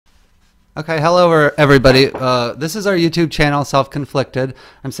Okay, hello everybody. This is our YouTube channel, Self-Conflicted.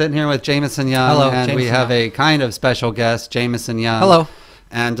 I'm sitting here with Jameson Young, Hello, and Jameson we have Young. a kind of special guest, Jameson Young. Hello.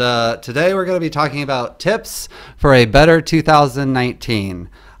 And today we're going to be talking about tips for a better 2019.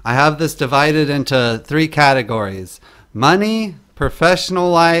 I have this divided into three categories: money, professional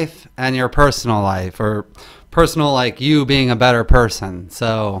life, and your personal life, or personal like you being a better person.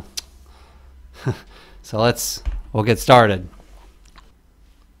 So, we'll get started.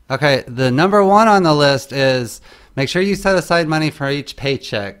 Okay, the number one on the list is make sure you set aside money for each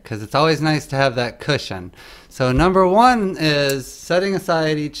paycheck, because it's always nice to have that cushion. So number one is setting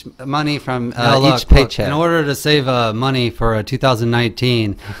aside each money from each paycheck. In order to save money for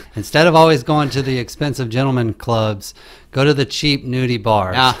 2019, instead of always going to the expensive gentleman clubs, go to the cheap nudie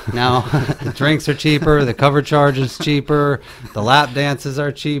bars. Now the drinks are cheaper, the cover charge is cheaper, the lap dances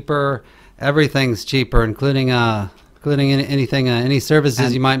are cheaper, everything's cheaper, including anything, any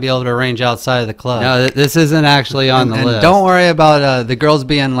services you might be able to arrange outside of the club. No, this isn't actually on the list. Don't worry about the girls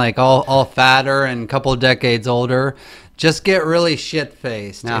being like all fatter and a couple decades older. Just get really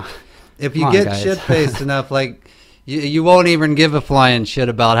shit-faced. Now, if you get shit-faced enough, like you won't even give a flying shit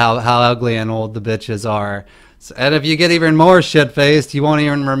about how ugly and old the bitches are. And if you get even more shit-faced, you won't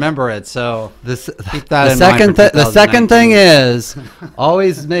even remember it. So keep that in mind. The second thing is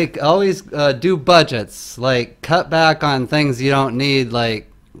always do budgets. Like cut back on things you don't need.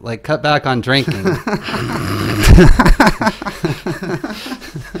 Like cut back on drinking.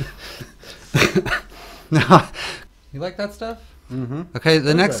 No, you like that stuff? Mm-hmm. Okay,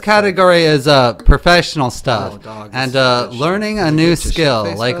 the next category is professional stuff and learning a new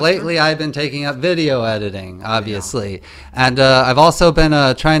skill. Like lately I've been taking up video editing, obviously. And I've also been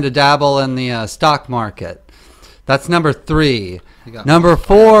trying to dabble in the stock market. That's number three. Number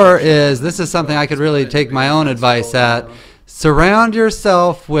four is, this is something I could really take my own advice at. Surround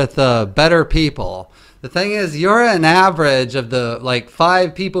yourself with better people. The thing is, you're an average of the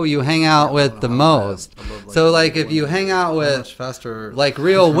 5 people you hang out with the most. So if you hang out with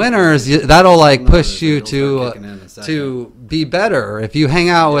real winners, that'll push you to be better. If you hang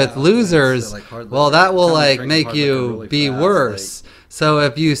out with losers, well, that will make you be worse. So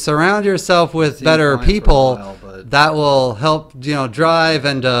if you surround yourself with better people, that will help drive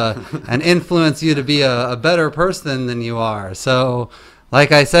and influence you to be a better person than you are. So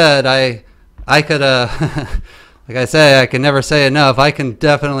like I said, I could, like I say, I can never say enough. I can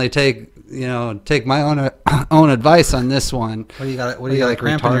definitely take my own advice on this one. What do you got? What do you got? Like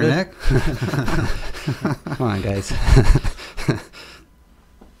cramp in your neck? Come on, guys.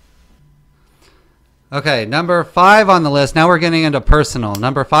 Okay, number 5 on the list. Now we're getting into personal.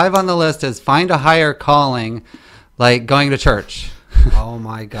 Number 5 on the list is find a higher calling, like going to church. Oh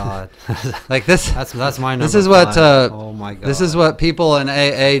my God! Like this. That's my number. This is what. Oh my God! This is what people in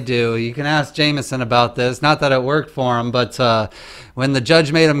AA do. You can ask Jameson about this. Not that it worked for him, but when the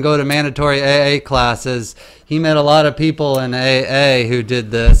judge made him go to mandatory AA classes, he met a lot of people in AA who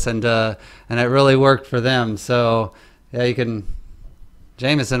did this, and it really worked for them. So yeah, you can.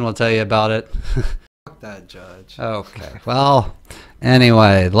 Jameson will tell you about it. Fuck that judge. Okay. Well,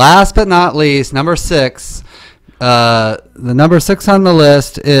 anyway, last but not least, number 6. The number 6 on the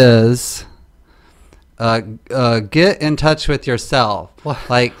list is get in touch with yourself.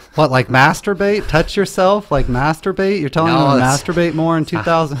 Like masturbate? Touch yourself? Like masturbate? You're telling me to masturbate more in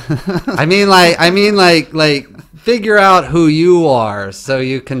 2000? I mean like figure out who you are so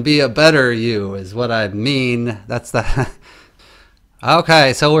you can be a better you is what I mean. That's the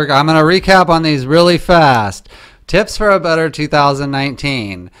Okay, so I'm going to recap on these really fast. Tips for a better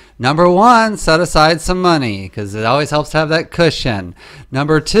 2019. Number 1, set aside some money, because it always helps to have that cushion.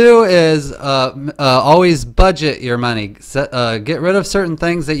 Number 2 is always budget your money. Get rid of certain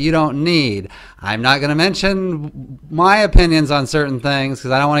things that you don't need. I'm not going to mention my opinions on certain things because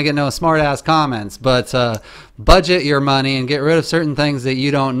I don't want to get no smart-ass comments, but budget your money and get rid of certain things that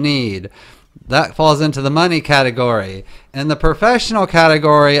you don't need. That falls into the money category. In the professional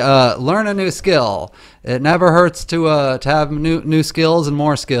category, learn a new skill. It never hurts to have new skills and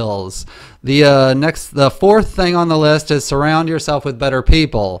more skills. The fourth thing on the list is surround yourself with better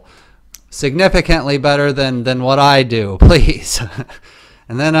people. Significantly better than what I do, please.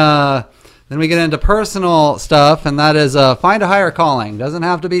 And then we get into personal stuff, and that is find a higher calling. Doesn't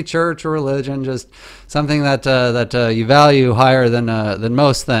have to be church or religion, just something that you value higher than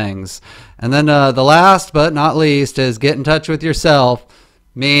most things. And then the last but not least is get in touch with yourself,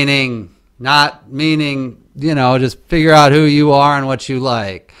 not meaning just figure out who you are and what you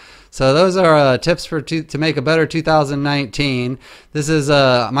like. So those are tips to make a better 2019. This is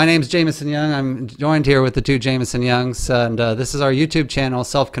my name's Jameson Young. I'm joined here with the two Jameson Youngs, and this is our YouTube channel,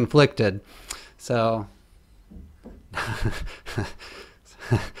 Self Conflicted. So,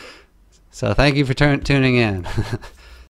 so thank you for tuning in.